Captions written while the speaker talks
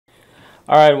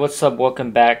Alright, what's up?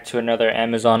 Welcome back to another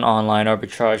Amazon online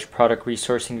arbitrage product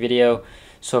resourcing video.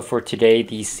 So for today,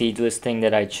 the seed listing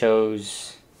that I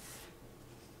chose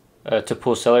to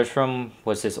pull sellers from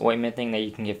was this ointment thing that you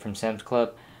can get from Sam's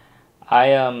Club.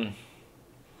 I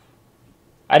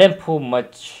didn't pull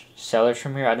much sellers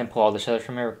from here. I didn't pull all the sellers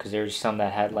from here because there's some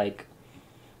that had like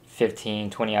 15,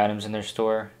 20 items in their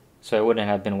store, so it wouldn't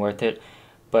have been worth it.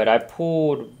 But I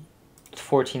pulled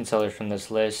 14 sellers from this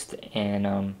list,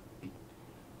 and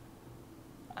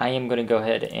I am going to go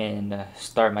ahead and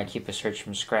start my keep a search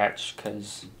from scratch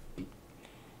because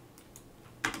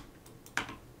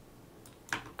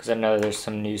I know there's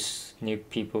some new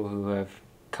people who have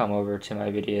come over to my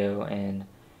video, and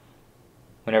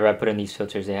whenever I put in these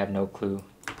filters they have no clue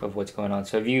of what's going on.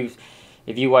 So if you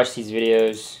watch these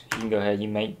videos, you can go ahead, you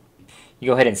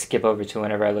go ahead and skip over to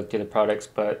whenever I look through the products.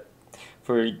 But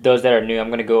for those that are new, I'm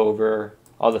going to go over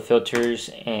all the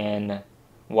filters and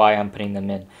why I'm putting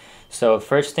them in. So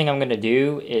first thing I'm going to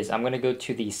do is I'm going to go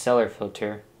to the seller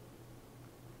filter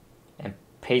and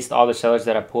paste all the sellers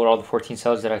that I pulled, all the 14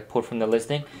 sellers that I pulled from the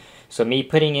listing. So me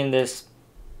putting in this,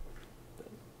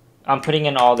 I'm putting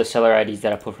in all the seller IDs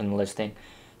that I pulled from the listing.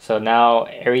 So now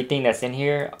everything that's in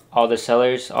here, all the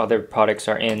sellers, all their products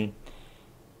are in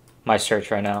my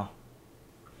search right now.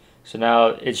 So now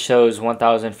it shows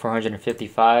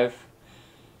 1,455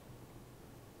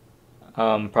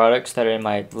 products that are in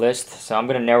my list. So I'm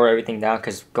going to narrow everything down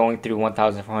because going through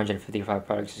 1,455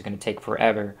 products is going to take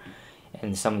forever,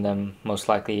 and some of them most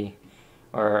likely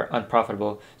are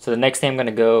unprofitable. So the next thing I'm going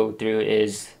to go through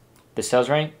is the sales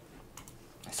rank.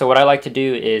 So what I like to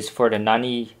do is for the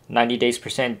 90 days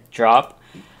percent drop,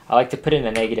 I like to put in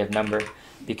a negative number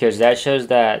because that shows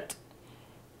that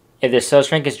if the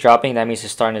sales rank is dropping, that means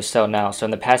it's starting to sell now. So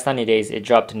in the past 90 days, it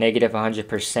dropped to negative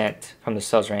 100% from the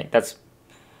sales rank. That's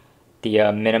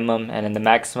the minimum, and in the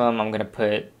maximum I'm gonna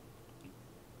put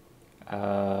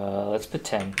let's put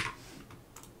 10.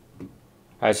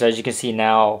 Alright, so as you can see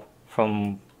now,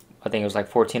 from I think it was like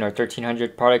 14 or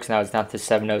 1300 products, now it's down to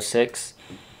 706.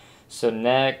 So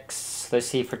next, let's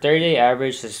see, for 30-day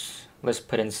average, let's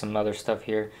put in some other stuff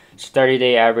here. So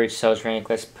 30-day average sales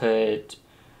rank, let's put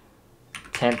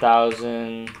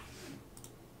 10,000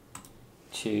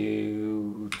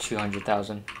 to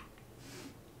 200,000.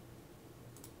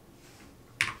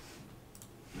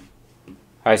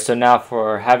 Alright, so now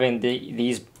for having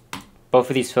both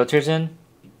of these filters in,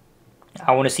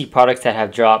 I want to see products that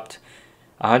have dropped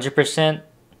 100%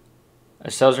 a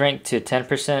sales rank to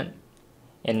 10%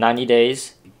 in 90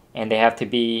 days, and they have to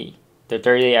be, their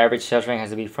 30-day average sales rank has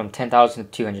to be from 10,000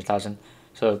 to 200,000.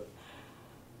 So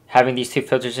having these two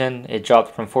filters in, it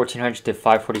dropped from 1,400 to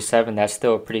 547. That's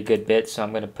still a pretty good bit, so I'm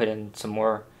going to put in some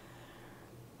more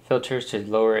filters to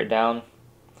lower it down.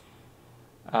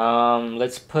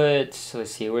 Let's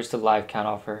see, where's the live count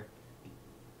offer?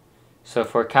 So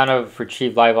for count of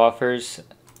retrieved live offers, so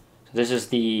this is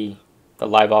the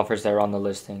live offers that are on the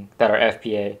listing that are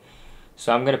FBA.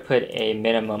 So I'm gonna put a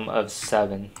minimum of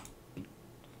 7.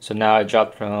 So now it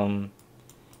dropped down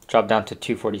to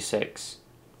 246.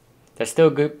 That's still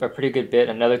a pretty good bit.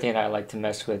 Another thing that I like to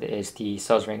mess with is the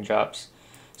sales rank drops.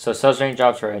 So sales rank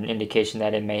drops are an indication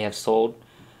that it may have sold.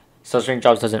 Sales rank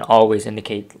drops doesn't always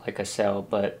indicate like a sell,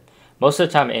 but most of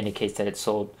the time it indicates that it's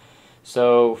sold.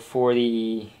 So for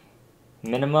the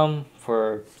minimum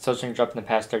for sales rank drop in the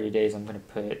past 30 days, I'm going to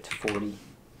put 40.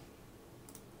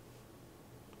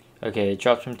 Okay, it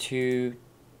dropped from 2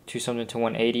 something to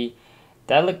 180.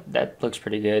 That looks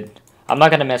pretty good. I'm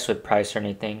not going to mess with price or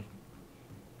anything.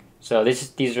 So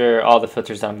these are all the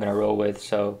filters that I'm going to roll with.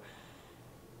 So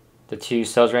the two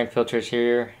sales rank filters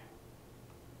here.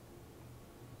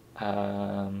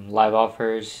 Live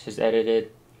offers is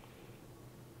edited.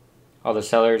 All the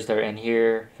sellers that are in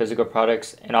here, physical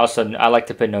products, and also I like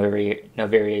to put no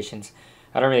variations.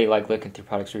 I don't really like looking through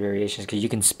products with variations because you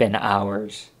can spend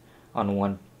hours on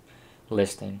one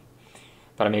listing.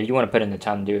 But I mean, if you want to put in the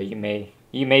time to do it, you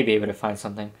may be able to find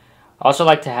something. I also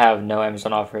like to have no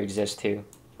Amazon offer exist too.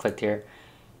 Clicked here,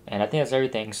 and I think that's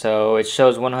everything. So it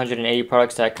shows 180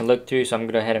 products that I can look through. So I'm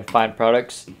gonna go ahead and find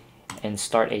products and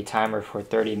start a timer for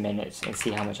 30 minutes and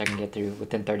see how much I can get through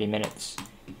within 30 minutes.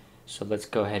 So let's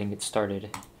go ahead and get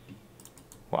started.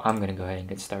 Well, I'm gonna go ahead and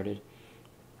get started.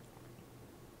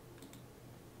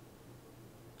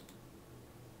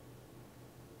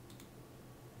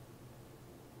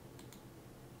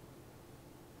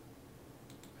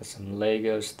 Got some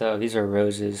Lego stuff. These are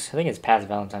roses. I think it's past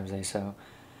Valentine's Day, so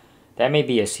that may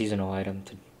be a seasonal item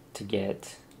to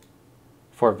get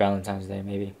for Valentine's Day,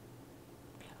 maybe.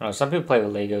 I don't know, some people play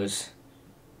with Legos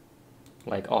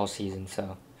like all season,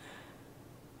 so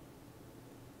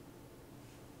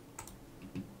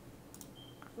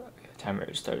Timer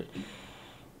already started.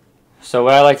 So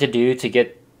what I like to do to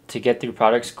get through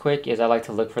products quick is I like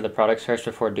to look for the products first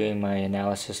before doing my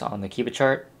analysis on the Kiva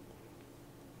chart.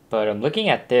 But I'm looking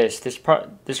at this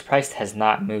price has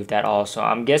not moved at all. So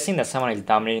I'm guessing that someone is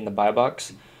dominating the buy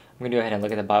box. I'm gonna go ahead and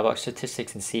look at the buy box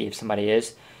statistics and see if somebody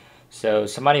is. So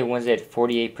somebody wins it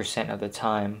 48% of the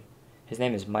time. His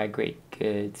name is Migrate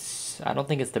Goods. I don't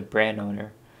think it's the brand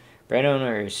owner. Brand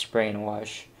owner is Spray and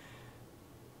Wash.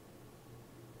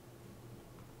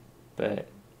 But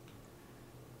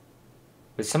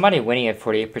with somebody winning at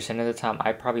 48% of the time,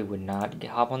 I probably would not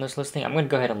hop on this listing. I'm going to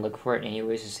go ahead and look for it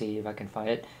anyways to see if I can find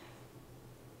it.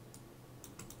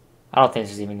 I don't think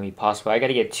this is even going to be possible. I got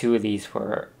to get 2 of these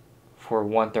for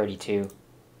 132.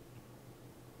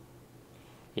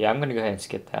 Yeah, I'm going to go ahead and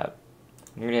skip that.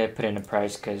 I'm going to put in a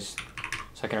price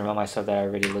so I can remind myself that I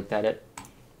already looked at it.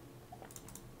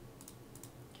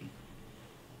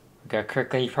 Okay,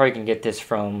 Kirkland, you probably can get this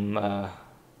from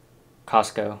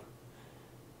Costco.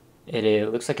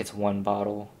 It looks like it's 1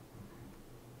 bottle.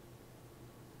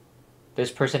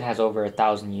 This person has over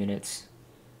 1,000 units.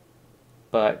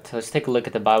 But let's take a look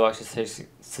at the buy box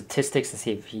statistics and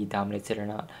see if he dominates it or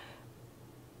not.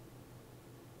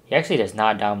 He actually does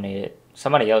not dominate it.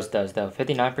 Somebody else does though.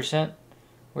 59%?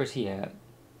 Where's he at?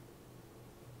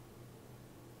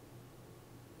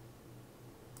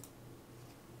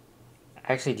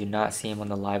 I actually do not see him on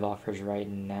the live offers right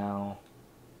now.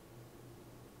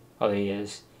 Oh, he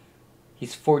is.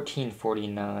 He's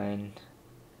 14.49.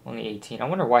 Only 18. I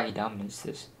wonder why he dominates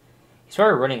this. He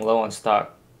started running low on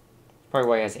stock. Probably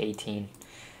why he has 18.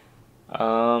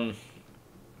 I'll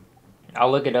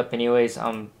look it up anyways.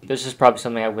 This is probably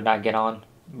something I would not get on,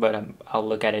 but I'll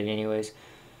look at it anyways.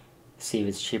 See if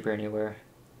it's cheaper anywhere.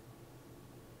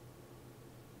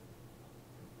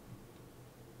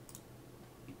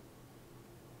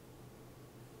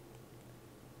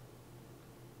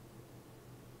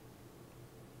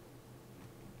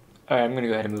 Alright, I'm going to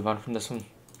go ahead and move on from this one.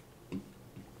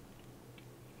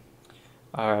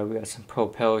 Alright, we got some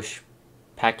Propel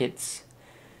packets.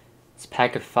 It's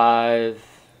pack of 5.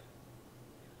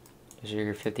 There's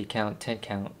your 50 count, 10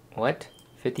 count. What?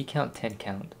 50 count, 10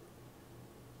 count.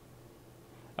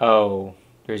 Oh,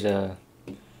 there's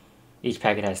each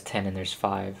packet has 10 and there's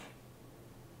 5.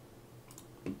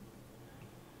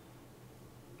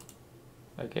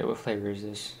 Okay, what flavor is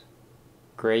this?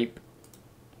 Grape.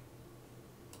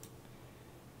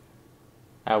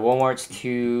 At Walmart's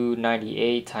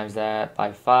 $2.98 times that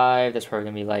by 5. That's probably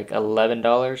gonna be like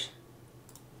 $11.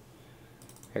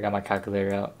 I got my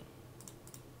calculator out.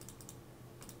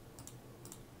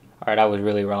 Alright, I was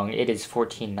really wrong. It is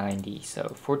 $14.90.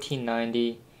 So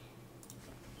 $14.90.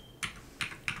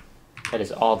 That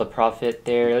is all the profit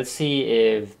there. Let's see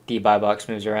if the buy box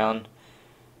moves around.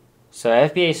 So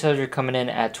FBA sales are coming in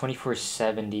at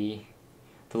 $24.70.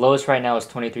 The lowest right now is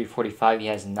 $23.45. He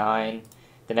has 9.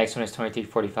 The next one is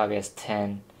 $23.45. He has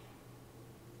 10.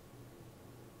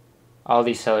 All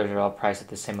these sellers are all priced at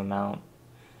the same amount.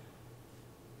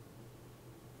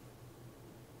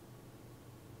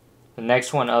 The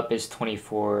next one up is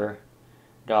 $24.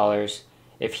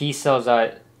 If he sells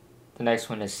out, the next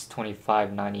one is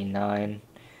 $25.99.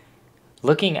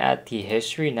 Looking at the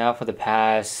history now for the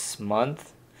past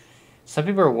month, some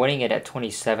people are winning it at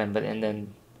 27, but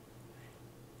then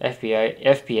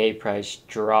FBA price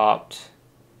dropped.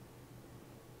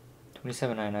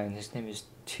 $27.99. His name is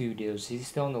 2 Deals. Is he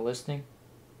still on the listing?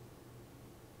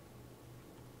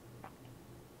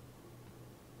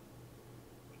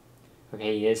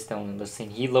 Okay, he is still on the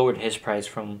listing. He lowered his price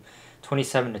from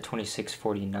 27 to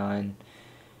 26.49.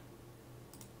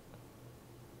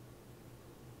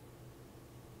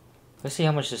 Let's see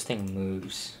how much this thing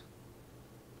moves.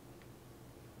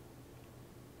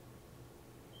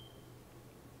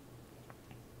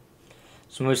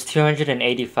 So it moves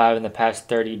 285 in the past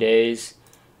 30 days.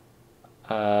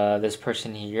 This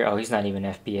person here, oh, he's not even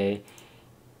FBA.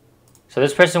 So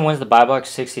this person wins the buy box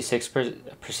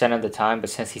 66% of the time, but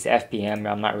since he's FBM,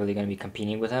 I'm not really going to be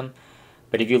competing with him.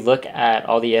 But if you look at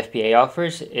all the FBA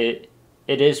offers, it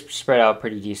is spread out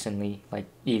pretty decently, like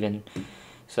even.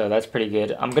 So that's pretty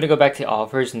good. I'm going to go back to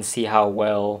offers and see how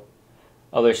well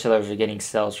other sellers are getting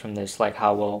sales from this, like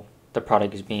how well the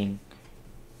product is being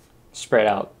spread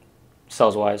out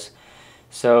sales-wise.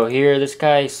 So here, this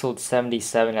guy sold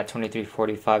 77 at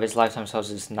 23.45. His lifetime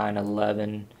sales is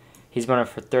 911. He's been on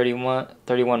for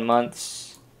 31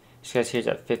 months. This guy's here's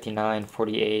at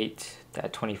 59.48,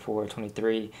 at 24,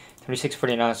 23,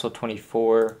 26.49, sold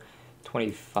 24,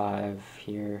 25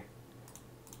 here.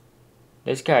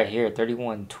 This guy here,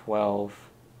 31.12.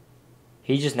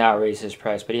 He just now raised his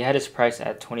price, but he had his price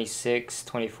at 26,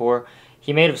 24.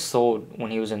 He may have sold when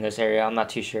he was in this area. I'm not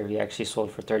too sure if he actually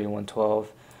sold for 31.12.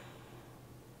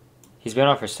 He's been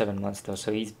on for 7 months though,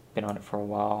 so he's been on it for a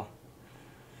while.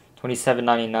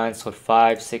 27.99 sold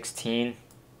 5.16.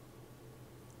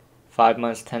 5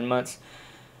 months, 10 months.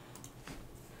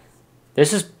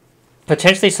 This is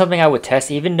potentially something I would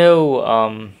test, even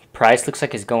though price looks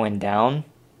like it's going down.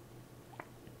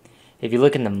 If you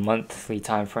look in the monthly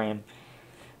time frame,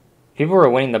 people were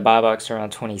winning the buy box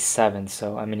around 27.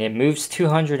 So I mean, it moves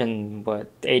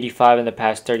 285 in the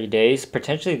past 30 days.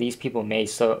 Potentially, these people may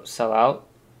sell out,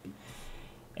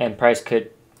 and price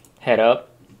could head up.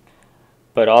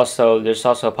 But also, there's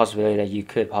also a possibility that you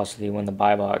could possibly win the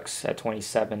buy box at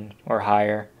 27 or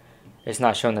higher. It's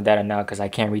not showing the data now because I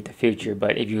can't read the future.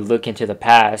 But if you look into the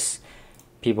past,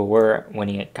 people were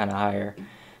winning it kind of higher.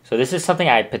 So this is something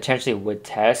I potentially would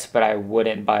test, but I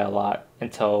wouldn't buy a lot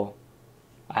until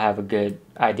I have a good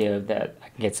idea of that I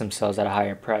can get some sales at a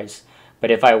higher price.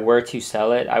 But if I were to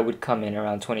sell it, I would come in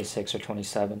around 26 or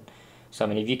 27. So I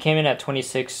mean, if you came in at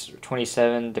 26 or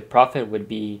 27, the profit would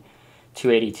be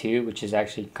 282, which is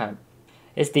actually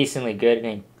it's decently good.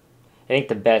 I think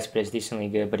the best, but it's decently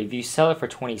good. But if you sell it for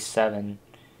 27,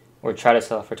 or try to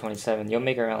sell it for 27, you'll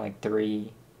make around like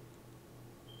 $3,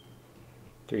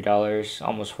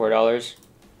 almost $4.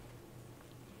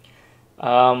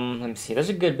 Let me see. There's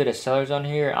a good bit of sellers on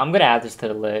here. I'm gonna add this to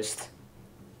the list,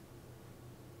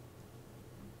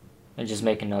 and just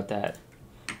make a note that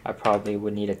I probably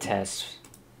would need a test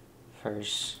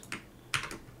first.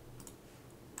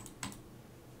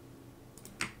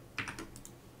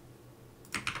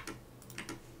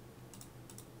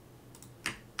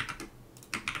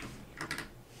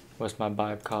 What's my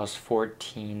buy cost?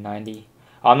 $14.90.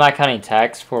 I'm not counting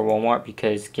tax for Walmart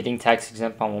because getting tax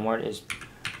exempt on Walmart is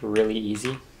really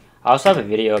easy. I also have a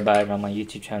video about it on my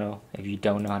YouTube channel if you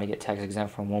don't know how to get tax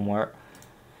exempt from Walmart.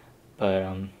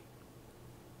 But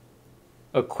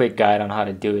a quick guide on how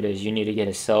to do it is you need to get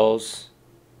a sales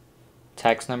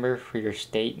tax number for your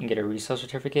state and get a resale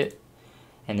certificate,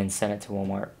 and then send it to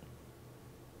Walmart.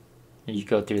 And you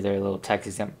go through their little tax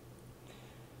exempt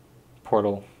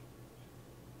portal.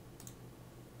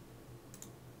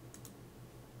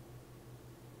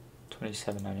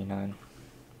 $27.99.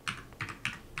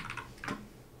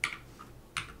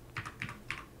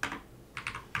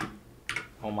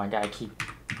 Oh my god, I keep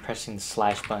pressing the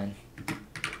slash button.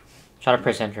 Try to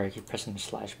press enter, I keep pressing the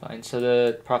slash button. So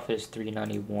the profit is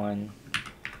 $3.91.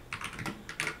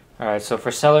 Alright, so for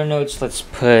seller notes, let's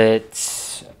put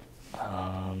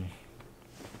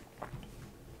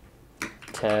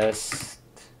test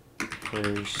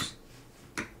first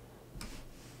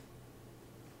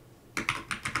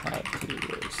IP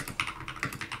list.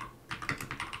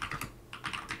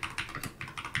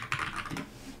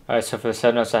 Alright, so for the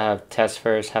seller notes, I have test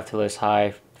first, have to list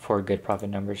high for good profit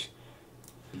numbers.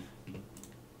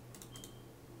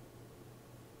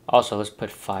 Also, let's put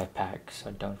 5-pack,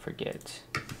 so don't forget.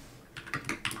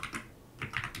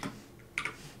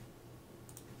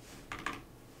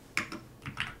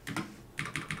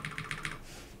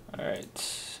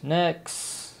 Alright,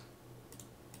 next.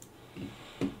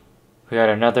 We got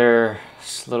another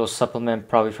little supplement,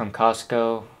 probably from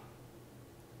Costco.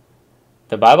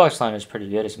 The buy box line is pretty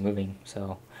good, it's moving,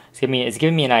 so it's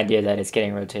giving me an idea that it's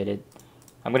getting rotated.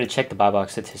 I'm going to check the buy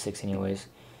box statistics anyways.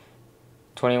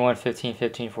 21, 15,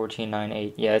 15, 14, 9,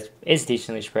 8. Yeah, it's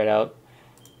decently spread out.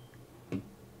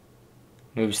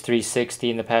 Moves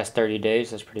 360 in the past 30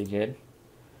 days. That's pretty good.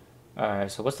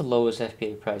 Alright, so what's the lowest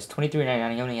FBA price?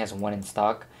 $23.99. He only has 1 in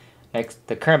stock. Next,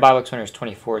 the current buy box winner is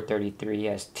 $24.33. He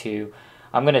has 2.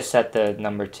 I'm going to set the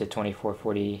number to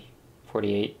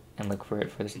 24.48 and look for it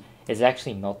for this. It's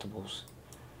actually multiples.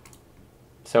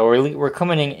 So we're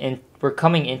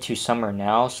coming into summer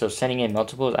now, so sending in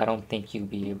multiples, I don't think you'll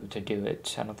be able to do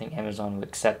it. I don't think Amazon will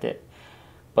accept it.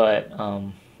 But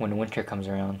when winter comes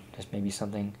around, this may be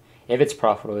something. If it's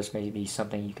profitable, this may be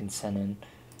something you can send in.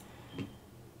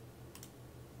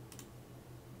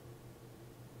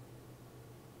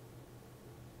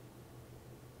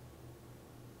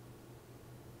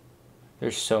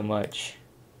 There's so much.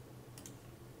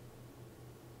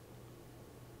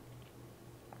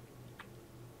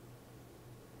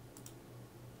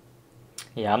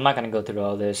 Yeah, I'm not going to go through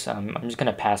all this. I'm just going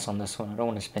to pass on this one. I don't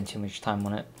want to spend too much time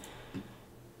on it.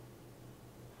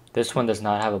 This one does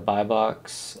not have a buy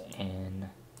box, and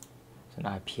it's an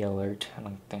IP alert, I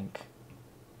don't think.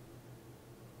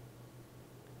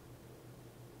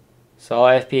 So all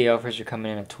FBA offers are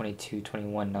coming in at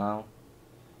 $22.21 now.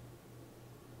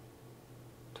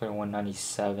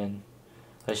 $21.97.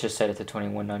 Let's just set it to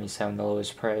 $21.97, the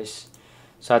lowest price.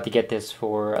 So I have to get this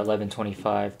for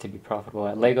 $11.25 to be profitable.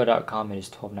 At Lego.com it is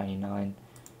 $12.99.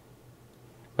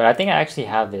 But I think I actually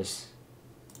have this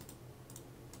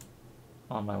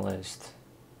on my list.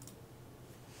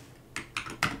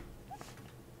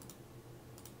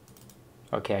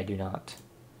 Okay, I do not.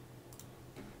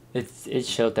 It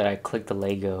showed that I clicked the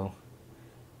Lego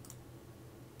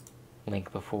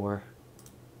link before.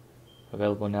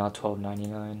 Available now,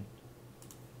 $12.99.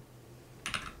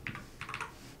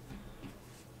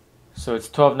 So it's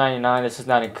 $12.99. This is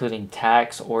not including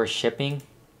tax or shipping.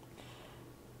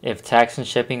 If tax and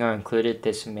shipping are included,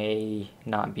 this may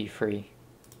not be free.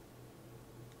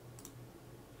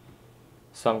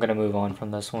 So I'm gonna move on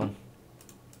from this one.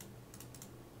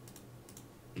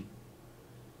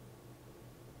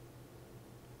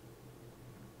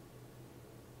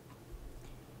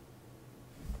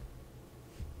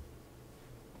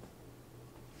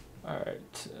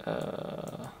 Alright,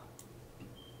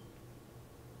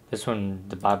 this one,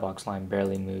 the buy box line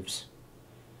barely moves.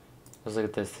 Let's look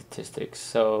at the statistics.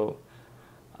 So,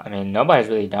 I mean, nobody's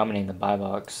really dominating the buy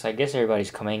box. I guess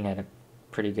everybody's coming at a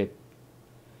pretty good...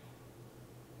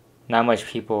 Not much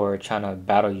people are trying to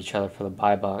battle each other for the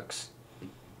buy box,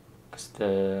 because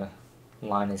the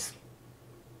line is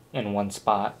in one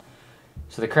spot.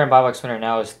 So the current buy box winner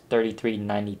now is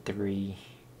 $33.93.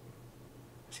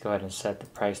 Let's go ahead and set the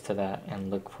price to that and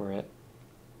look for it.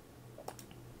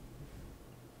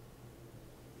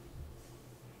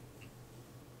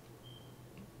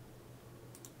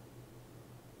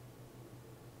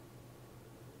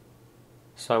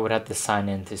 So I would have to sign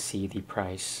in to see the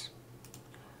price.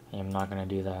 I'm not going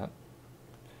to do that.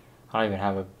 I don't even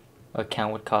have an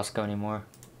account with Costco anymore.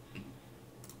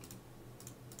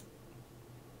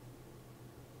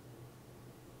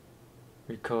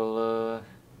 Ricola.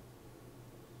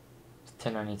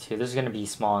 $10.92. This is going to be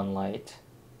small and light.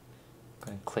 I'm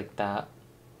going to click that.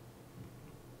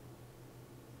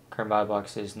 Current buy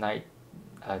box is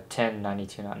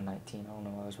 $10.92, not 19. I don't know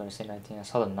why I was about to say 19. I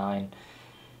saw the 9.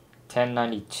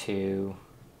 $10.92.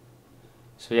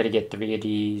 So we got to get 3 of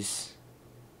these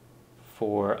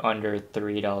for under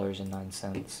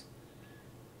 $3.09.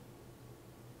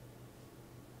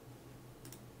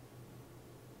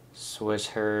 Swiss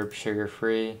Herb, sugar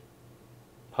free.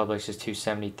 Publix is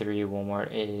 $2.73. Walmart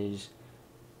is...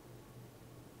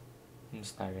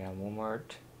 It's not even on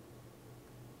Walmart.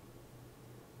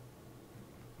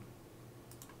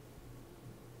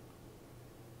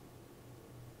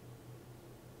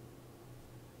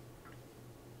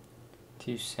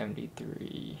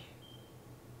 $2.73.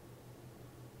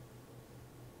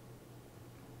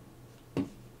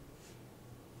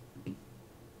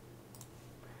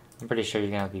 I'm pretty sure you're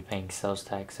gonna be paying sales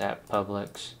tax at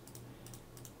Publix.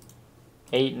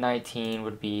 $8.19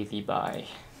 would be the buy,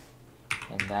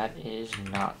 and that is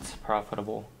not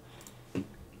profitable.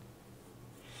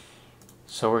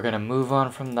 So we're gonna move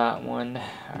on from that one.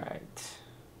 All right,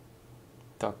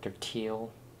 Dr.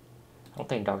 Teal. I don't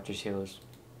think Dr. Teal is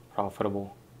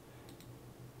profitable.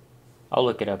 I'll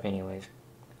look it up anyways.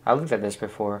 I looked at this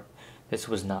before. This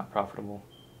was not profitable.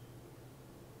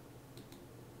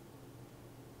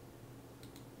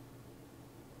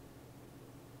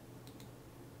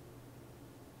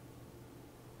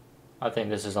 I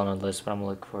think this is on the list, but I'm gonna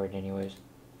look for it anyways.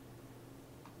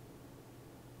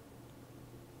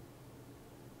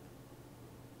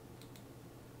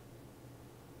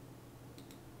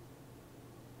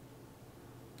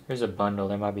 Here's a bundle.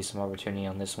 There might be some opportunity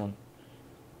on this one.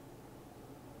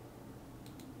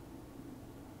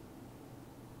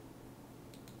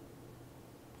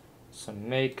 Some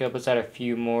makeup. Let's add a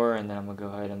few more, and then I'm gonna go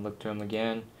ahead and look through them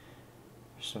again.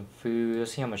 There's some food.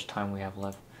 Let's see how much time we have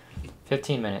left.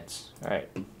 15 minutes.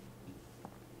 Alright. This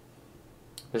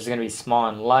is going to be small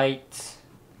and light.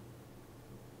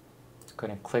 Let's go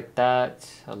ahead and click that.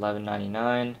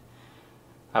 $11.99.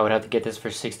 I would have to get this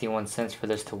for 61 cents for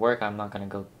this to work. I'm not going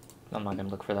to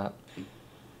look for that.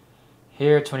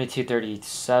 Here,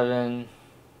 22.37.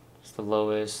 It's the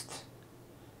lowest.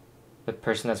 The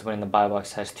person that's winning the buy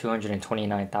box has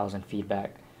 229,000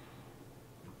 feedback.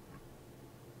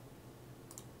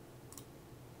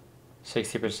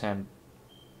 60%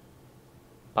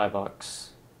 buy box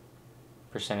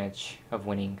percentage of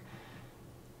winning.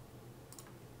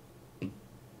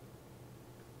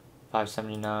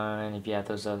 $5.79. If you add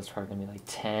those up, it's probably gonna be like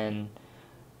 10.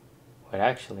 Wait,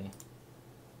 actually,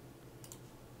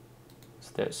 what's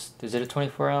this? Is it a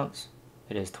 24 ounce?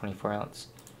 It is 24 ounce.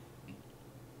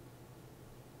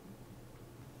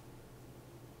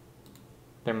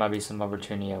 There might be some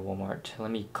opportunity at Walmart.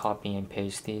 Let me copy and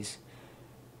paste these.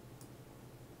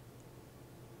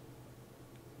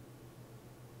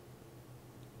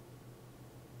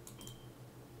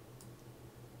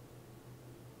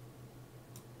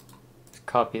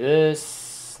 copy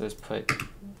this. Let's put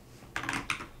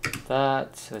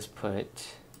that. Let's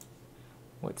put,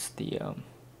 what's the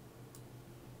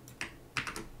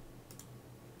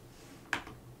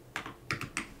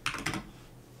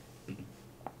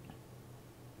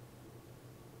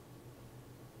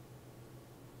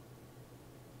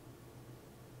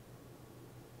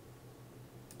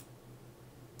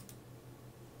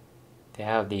they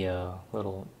have the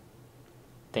little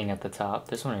thing at the top.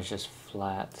 This one is just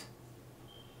flat.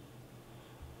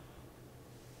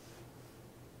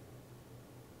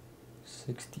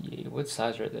 $68. What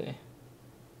size are they?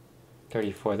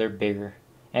 34. They're bigger,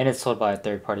 and it's sold by a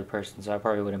third-party person, so I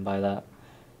probably wouldn't buy that.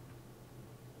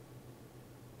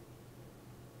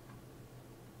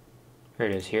 Here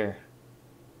it is here.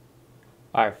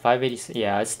 All right, 580.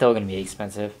 Yeah, it's still gonna be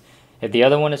expensive. If the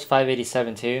other one is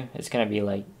 587 too, it's gonna be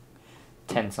like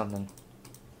 10 something.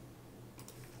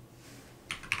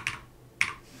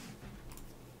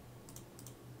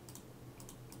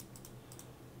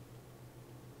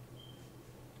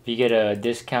 If you get a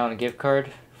discount gift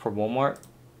card for Walmart,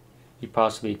 you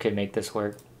possibly could make this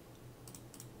work.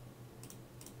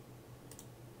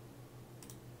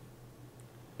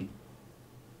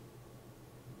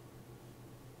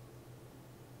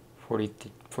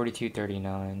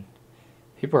 $42.39.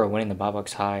 People are winning the buy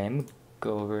box high. I'm gonna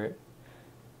go over it.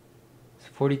 It's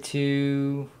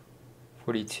 42,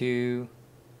 42,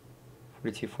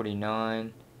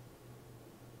 42.49.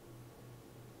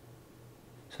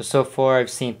 So far I've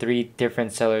seen 3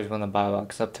 different sellers win the buy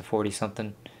box up to 40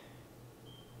 something.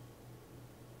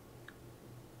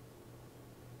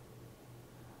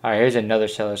 Alright, here's another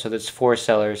seller. So there's 4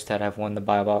 sellers that have won the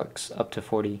buy box up to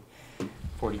 40,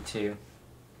 42.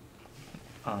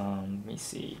 Let me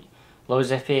see.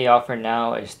 Lowest FBA offer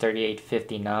now is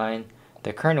 $38.59.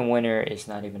 The current winner is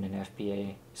not even an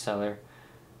FBA seller.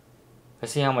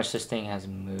 Let's see how much this thing has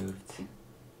moved.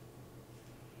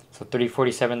 So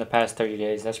 $30.47 in the past 30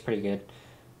 days. That's pretty good.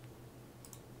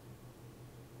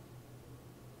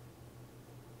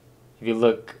 If you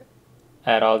look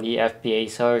at all the FBA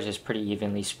sellers, it's pretty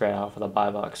evenly spread out for the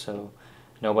buy box, so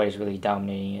nobody's really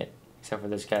dominating it except for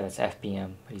this guy that's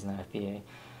FBM, but he's not FBA.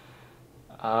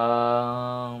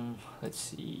 Let's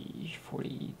see,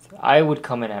 40. I would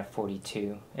come in at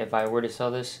 42 if I were to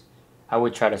sell this. I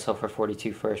would try to sell for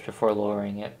 42 first before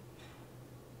lowering it.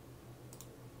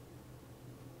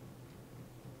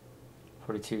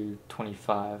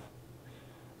 42.25.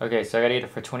 Okay, so I gotta get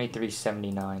it for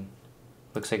 $23.79.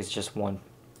 Looks like it's just one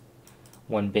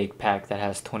big pack that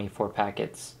has 24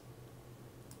 packets.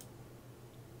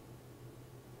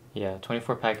 Yeah,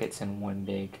 24 packets and one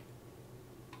big.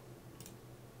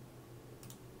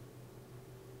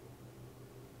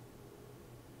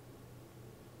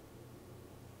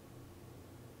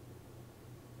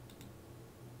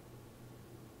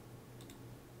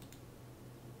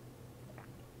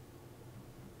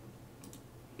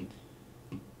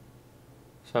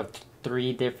 So I have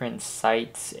 3 different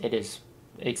sites. It is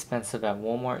expensive at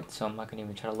Walmart, so I'm not going to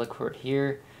even try to look for it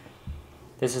here.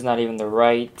 This is not even the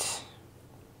right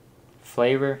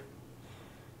flavor.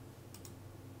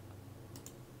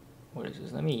 What is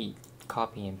this? Let me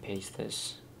copy and paste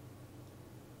this.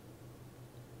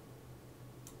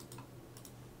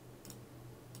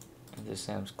 Into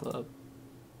Sam's Club.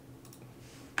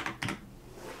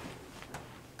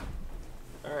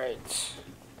 Alright.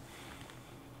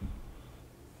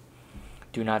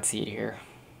 Do not see it here.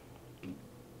 So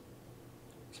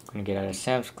I'm gonna get out of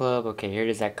Sam's Club. Okay, here it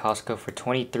is at Costco for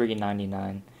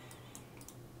 $23.99.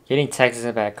 Getting Texas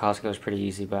at Costco is pretty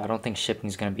easy, but I don't think shipping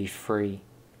is gonna be free.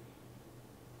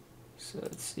 So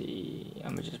let's see.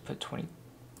 I'm gonna just put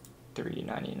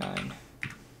 $23.99.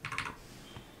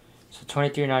 So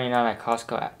 $23.99 at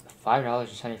Costco at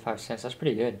 $5.75. That's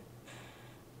pretty good.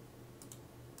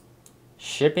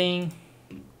 Shipping.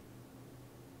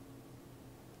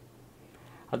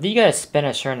 I think you gotta spend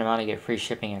a certain amount to get free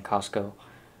shipping at Costco.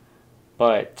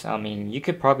 But, I mean, you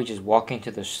could probably just walk into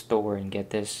the store and get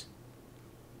this.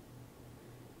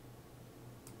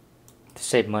 To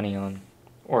save money on,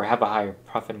 or have a higher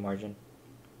profit margin.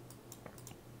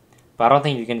 But I don't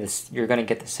think you're gonna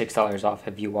get the $6 off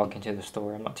if you walk into the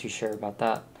store. I'm not too sure about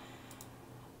that.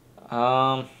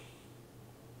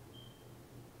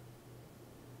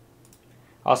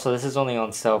 Also, this is only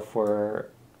on sale for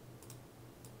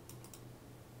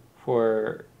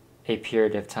a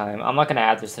period of time. I'm not going to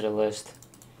add this to the list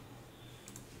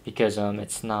because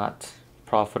it's not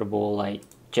profitable like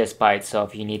just by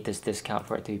itself. You need this discount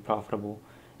for it to be profitable,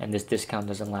 and this discount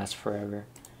doesn't last forever.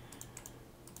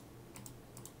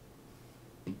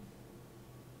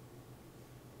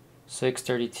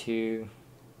 $6.32.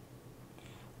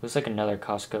 Looks like another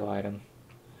Costco item.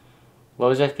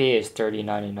 Low's FBA is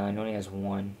 $30.99. Only has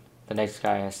one. The next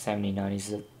guy has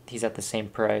 $79. He's at the same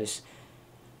price.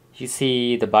 You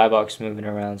see the buy box moving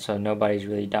around, so nobody's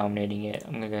really dominating it.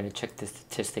 I'm gonna check the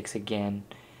statistics again.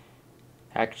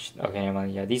 Actually, okay, never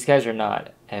mind. Yeah, these guys are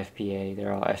not FBA.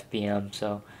 They're all FBM.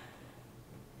 So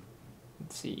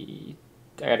let's see.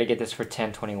 I gotta get this for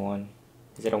 $10.21.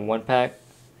 Is it a one pack?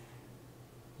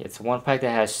 It's a one pack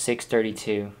that has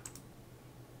 632.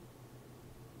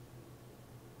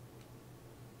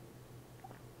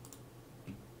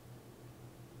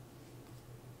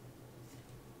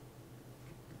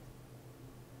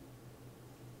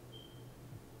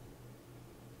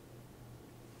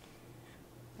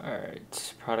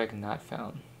 Alright, product not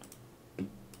found.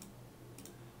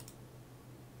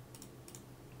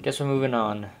 Guess we're moving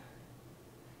on.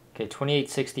 Okay,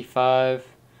 2865.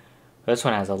 This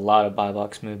one has a lot of buy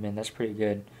box movement. That's pretty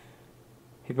good.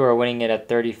 People are winning it at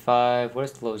 35. What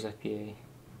is the lowest FBA?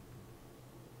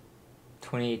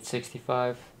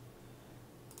 2865.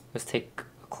 Let's take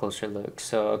a closer look.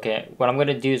 So, okay, what I'm going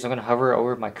to do is I'm going to hover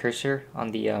over my cursor on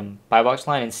the buy box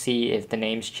line and see if the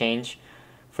names change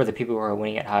for the people who are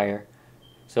winning it higher.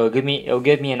 So it'll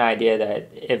give me an idea that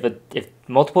if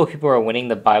multiple people are winning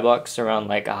the buy box around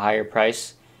like a higher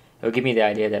price, it'll give me the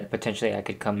idea that potentially I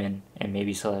could come in and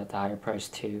maybe sell it at the higher price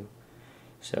too.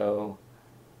 So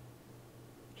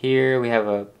here we have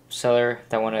a seller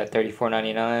that won it at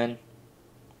 $34.99.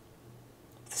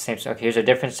 The same. Okay, here's a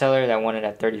different seller that won it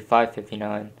at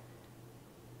 $35.59.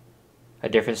 A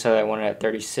different seller that won it at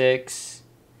 $36.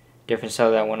 Different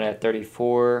seller that won it at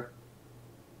 $34.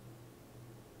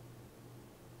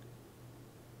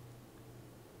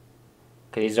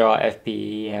 Okay, these are all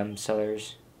FBM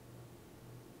sellers.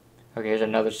 Okay, here's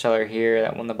another seller here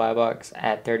that won the buy box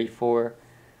at 34.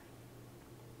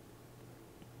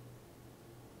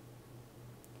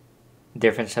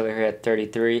 Different seller here at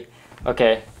 33.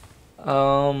 Okay.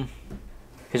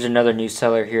 Here's another new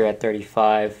seller here at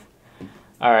 35.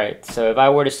 Alright, so if I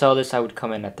were to sell this, I would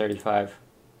come in at 35.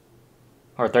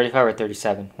 Or 35 or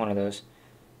 37, one of those.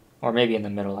 Or maybe in the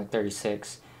middle, like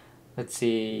 36. Let's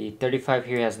see, 35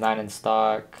 here has 9 in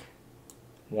stock.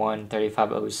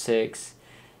 3506.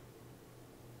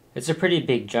 It's a pretty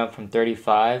big jump from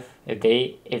 35. If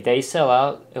they sell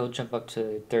out, it'll jump up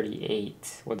to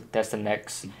 38. Well, that's the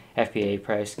next FBA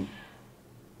price.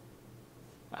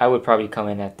 I would probably come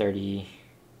in at 38.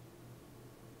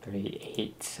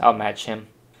 I'll match him.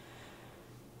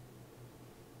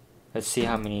 Let's see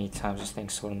how many times this thing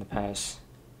sold in the past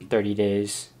 30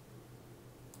 days.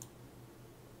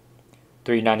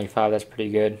 395, that's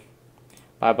pretty good.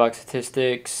 Buy box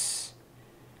statistics.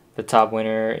 The top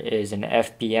winner is an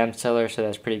FBM seller, so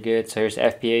that's pretty good. So here's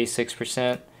FBA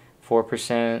 6%,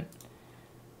 4%.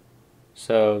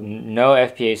 So no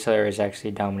FBA seller is actually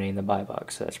dominating the buy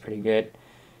box, so that's pretty good.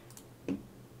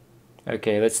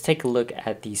 Okay, let's take a look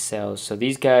at these sales. So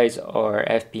these guys are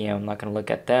FBM. I'm not going to look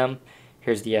at them.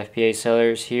 Here's the FBA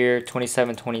sellers here,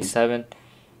 2727.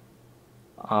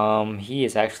 He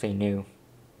is actually new.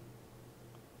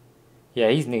 Yeah,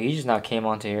 he's new. He just now came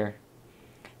onto here.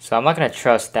 So I'm not going to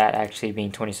trust that actually being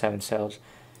 27 sales.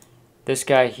 This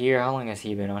guy here, how long has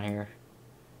he been on here?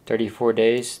 34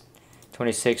 days,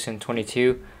 26 and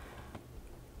 22.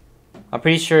 I'm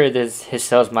pretty sure his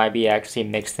sales might be actually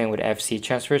mixed in with FC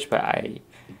transfers, but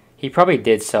he probably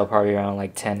did sell probably around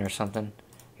like 10 or something.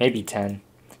 Maybe 10.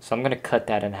 So I'm going to cut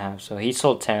that in half. So he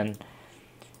sold 10.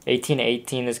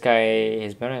 1818, this guy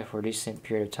has been on it for a decent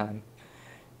period of time.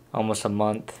 Almost a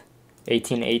month.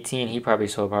 1818, he probably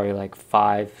sold probably like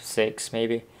 5, 6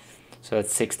 maybe. So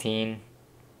that's 16.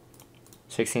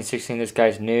 16, this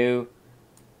guy's new.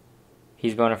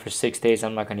 He's been on it for 6 days.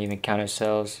 I'm not going to even count his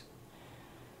sales.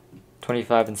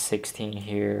 25 and 16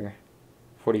 here.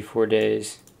 44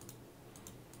 days.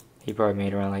 He probably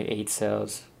made around like 8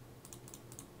 sales.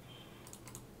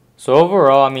 So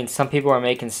overall, I mean, some people are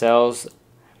making sales.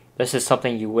 This is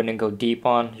something you wouldn't go deep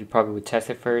on. You probably would test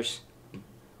it first.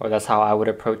 Or that's how I would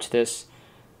approach this.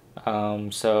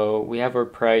 So we have our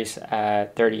price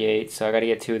at 38. So I got to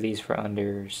get 2 of these for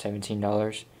under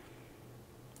 $17.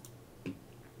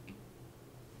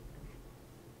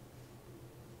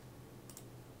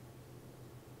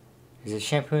 Is it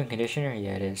shampoo and conditioner?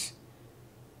 Yeah, it is.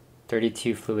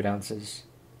 32 fluid ounces.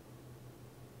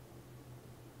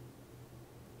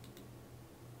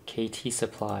 KT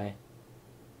Supply.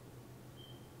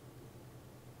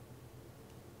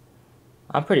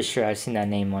 I'm pretty sure I've seen that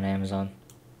name on Amazon.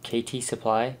 KT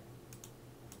Supply.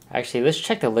 Actually, let's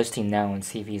check the listing now and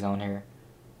see if he's on here.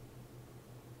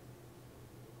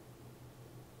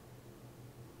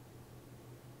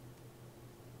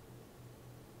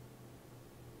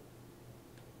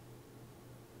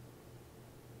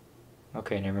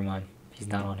 Okay, never mind. He's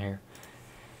not on here.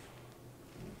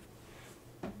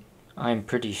 I'm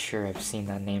pretty sure I've seen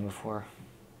that name before.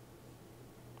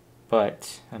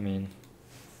 But, I mean,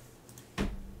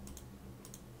 let's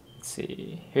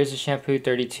see. Here's a shampoo,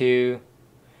 32,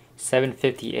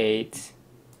 $7.58.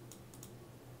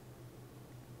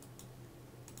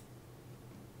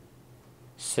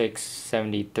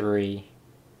 $6.73.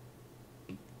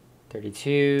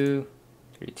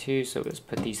 32, so let's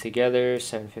put these together.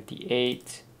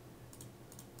 758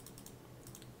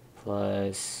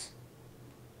 plus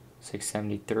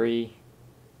 673.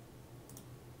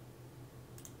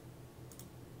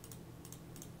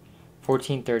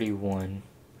 1431.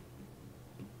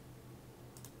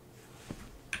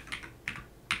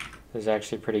 This is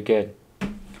actually pretty good.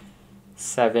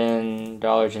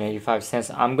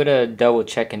 $7.85. I'm gonna double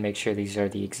check and make sure these are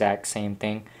the exact same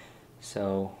thing.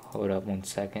 So hold up 1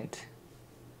 second.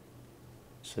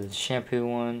 So the shampoo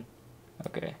one,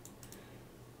 okay.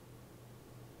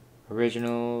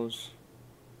 Originals,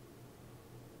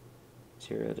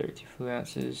 0.32 fluid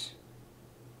ounces.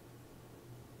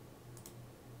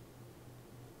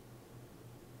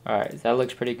 Alright, that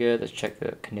looks pretty good. Let's check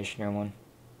the conditioner one.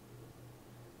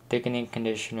 Thickening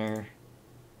conditioner,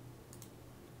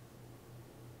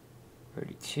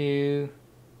 32.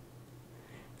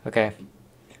 Okay,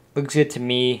 looks good to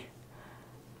me.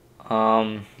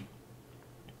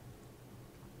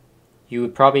 You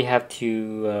would probably have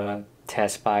to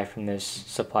test buy from this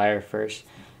supplier first,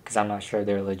 because I'm not sure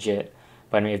they're legit.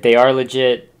 But I mean, if they are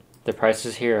legit, the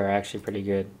prices here are actually pretty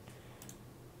good.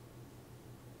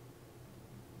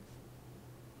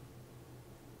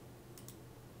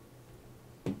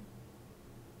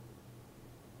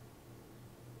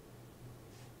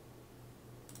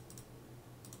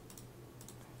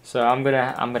 So I'm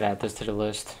gonna add this to the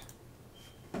list.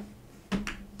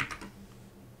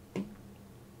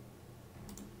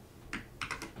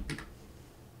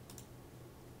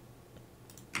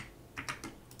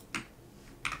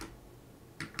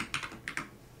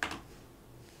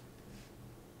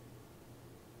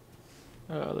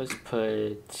 Let's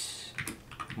put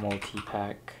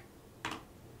multi-pack.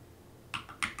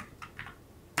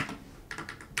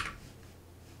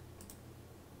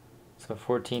 So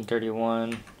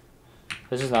 1431.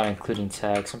 This is not including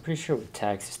tax. I'm pretty sure with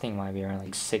tax, this thing might be around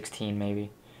like 16 maybe.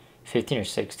 15 or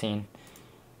 16.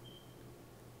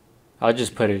 I'll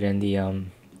just put it in the,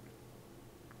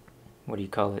 what do you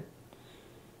call it?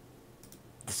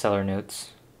 The seller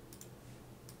notes.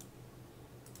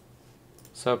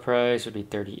 Sell price would be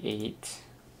 38.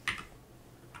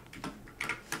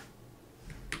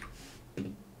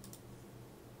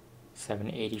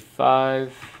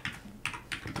 $7.85.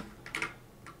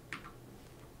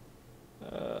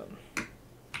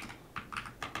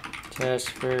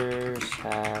 Testers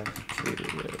have to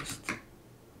list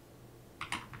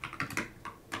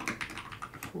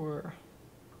for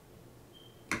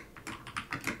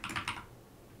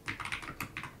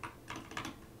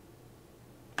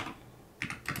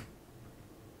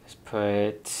let's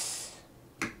put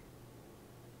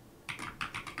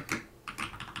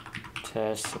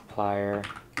test supplier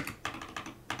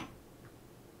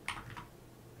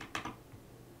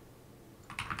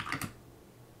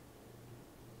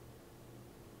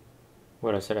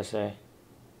what else did I say?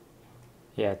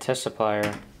 Yeah, test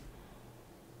supplier.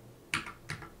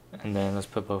 And then let's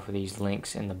put both of these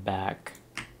links in the back.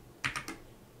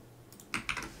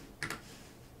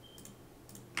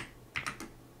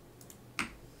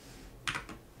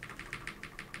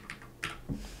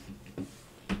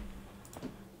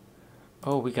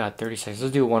 Oh, we got 30 seconds.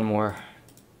 Let's do one more.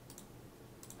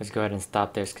 Let's go ahead and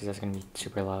stop this because that's going to be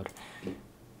super loud.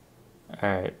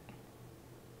 Alright.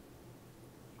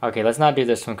 Okay, let's not do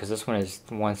this one because this one is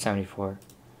 174.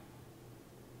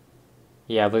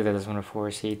 Yeah, I've looked at this one before.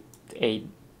 See,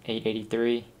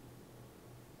 883.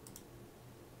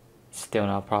 Still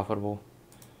not profitable.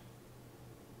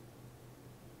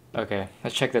 Okay,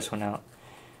 let's check this one out.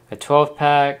 A 12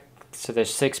 pack. So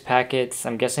there's 6 packets.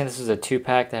 I'm guessing this is a 2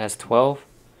 pack that has 12.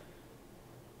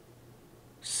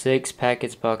 6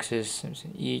 packets boxes.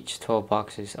 Each 12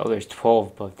 boxes. Oh, there's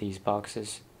 12 of these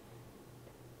boxes.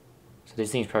 So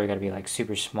this thing's probably got to be like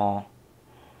super small.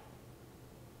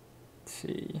 Let's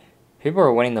see. People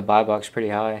are winning the buy box pretty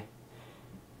high.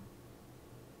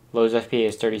 Low's FPA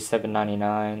is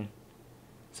 $37.99.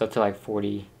 It's up to like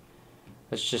 40.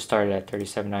 Let's just start it at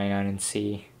 $37.99 and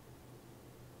see.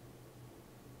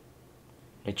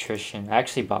 Nutrition. I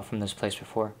actually bought from this place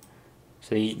before.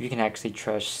 So you can actually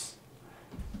trust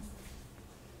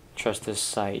this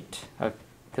site.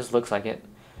 This looks like it.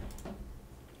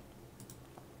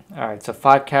 Alright, so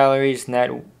 5 calories,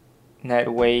 net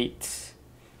weight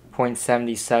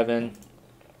 0.77.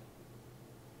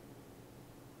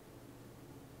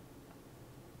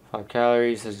 5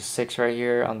 calories. There's a 6 right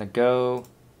here on the go.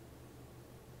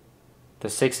 The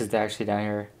 6 is actually down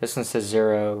here. This one says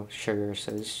 0 sugar,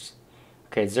 so it's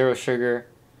okay, 0 sugar.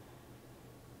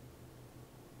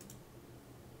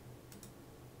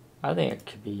 I think it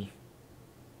could be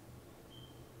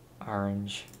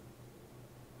orange.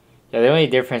 Yeah, the only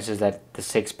difference is that the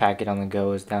 6 packet on the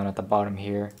go is down at the bottom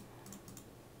here.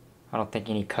 I don't think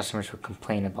any customers would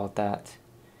complain about that.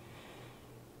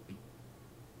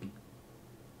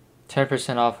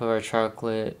 10% off of our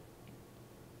chocolate.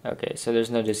 Okay, so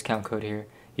there's no discount code here.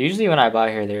 Usually when I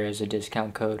buy here, there is a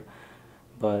discount code,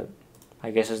 but I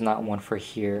guess there's not one for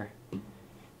here.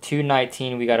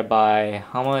 $2.19, we gotta buy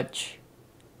how much?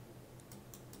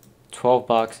 12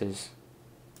 boxes.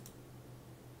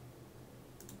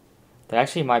 That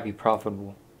actually might be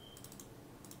profitable.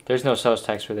 There's no sales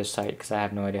tax for this site because I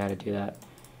have no idea how to do that.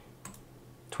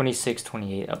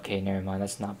 26.28. Okay, never mind.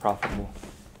 That's not profitable.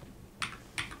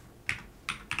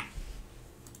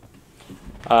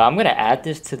 I'm gonna add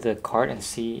this to the cart and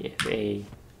see if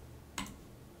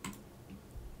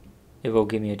it will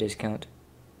give me a discount.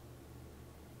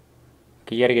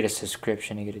 Okay, you gotta get a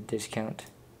subscription to get a discount.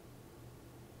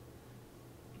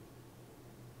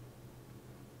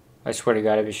 I swear to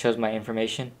God, if it shows my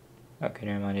information. Okay,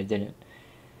 never mind, it didn't.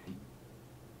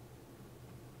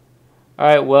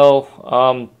 Alright,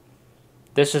 well,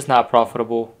 this is not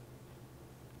profitable.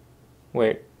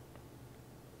 Wait.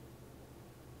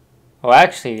 Oh,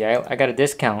 actually, I got a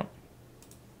discount.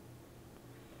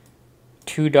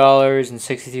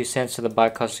 $2.62, so the buy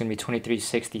cost is going to be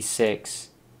 $23.66.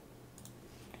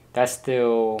 That's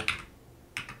still...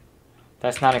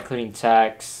 That's not including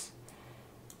tax.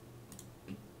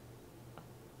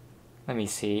 Let me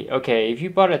see. Okay, if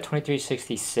you bought it at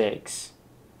 $23.66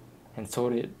 and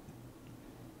sold it...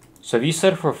 So if you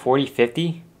sold it for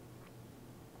 $40.50...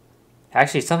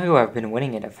 Actually, some people have been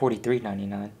winning it at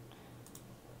 $43.99.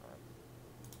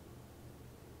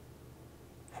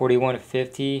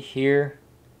 $41.50 here.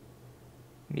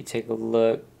 Let me take a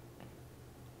look.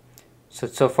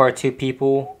 So far 2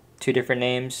 people, 2 different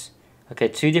names. Okay,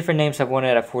 2 different names have won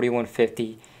it at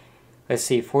 $41.50. Let's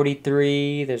see,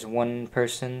 43. There's 1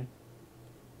 person.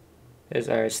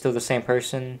 There's still the same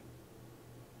person.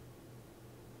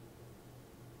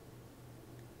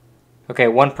 Okay,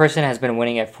 1 person has been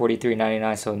winning at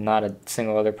 $43.99, so not a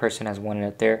single other person has won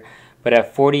it there. But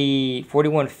at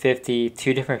 $41.50,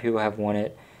 2 different people have won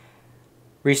it.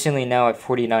 Recently now at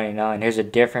 $40.99. Here's a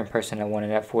different person that won it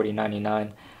at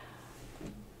 $40.99.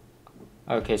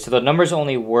 Okay, so the numbers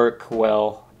only work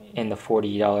well in the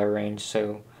 $40 range.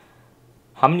 So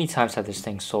how many times have this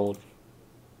thing sold?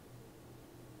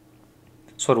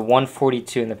 Sold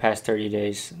 142 in the past 30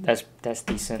 days. That's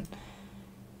decent.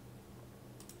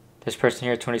 This person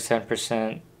here,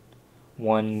 27%,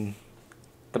 won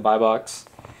the buy box.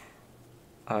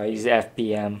 He's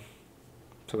FBM,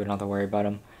 so we don't have to worry about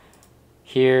him.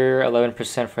 Here,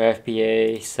 11% for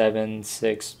FBA, 7,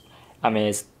 6. I mean,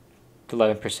 it's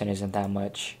 11% isn't that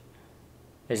much.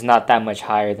 It's not that much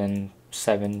higher than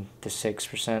 7 to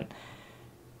 6%.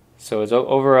 So it's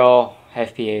overall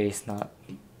FBA is not.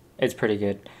 It's pretty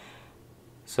good.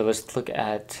 So let's look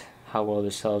at how well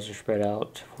the sales are spread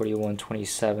out.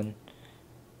 41.27.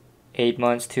 8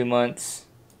 months, 2 months.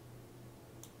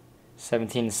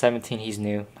 17, he's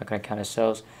new. Not gonna count his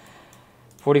sales.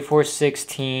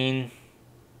 44.16.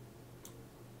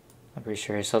 I'm pretty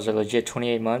sure his sales are legit.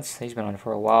 28 months. He's been on it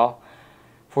for a while.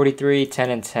 43, 10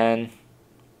 and 10.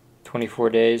 24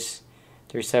 days.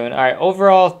 37. Alright,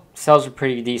 overall, sales are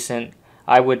pretty decent.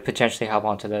 I would potentially hop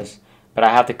onto this. But I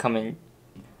would have to come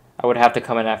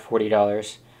in at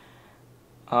 $40.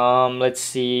 Let's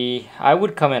see. I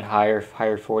would come in higher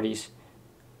 40s.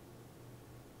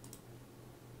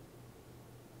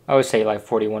 I would say like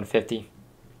 41.50.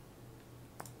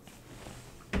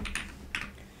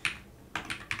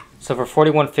 So for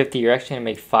 41.50, you're actually gonna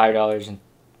make $5.12.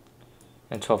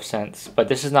 But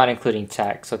this is not including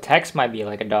tax. So tax might be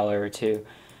like $1 or $2.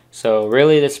 So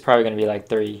really, this is probably gonna be like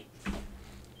 $3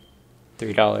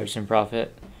 in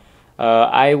profit.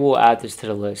 I will add this to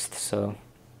the list. So.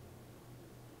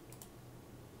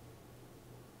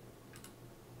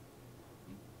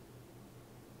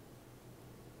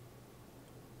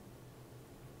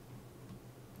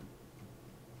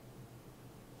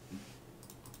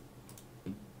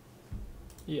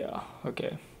 Yeah,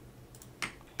 okay.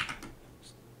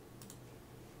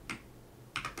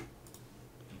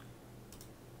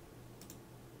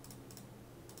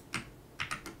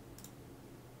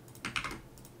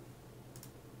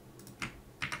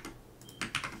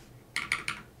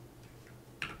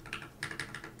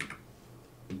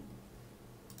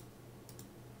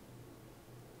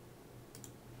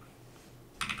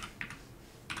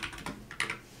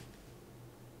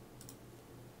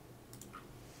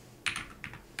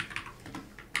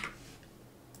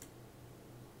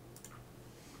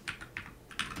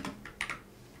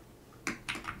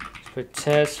 For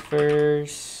test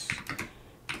first,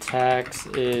 tax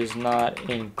is not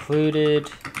included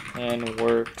and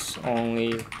works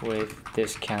only with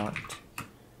discount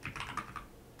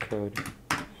code.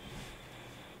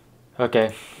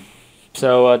 Okay,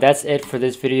 so that's it for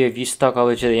this video. If you stuck all the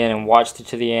way to the end and watched it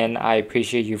to the end, I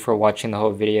appreciate you for watching the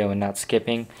whole video and not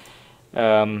skipping.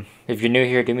 If you're new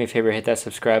here, do me a favor, hit that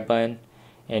subscribe button.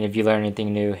 And if you learn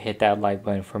anything new, hit that like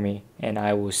button for me. And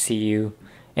I will see you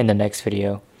in the next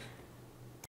video.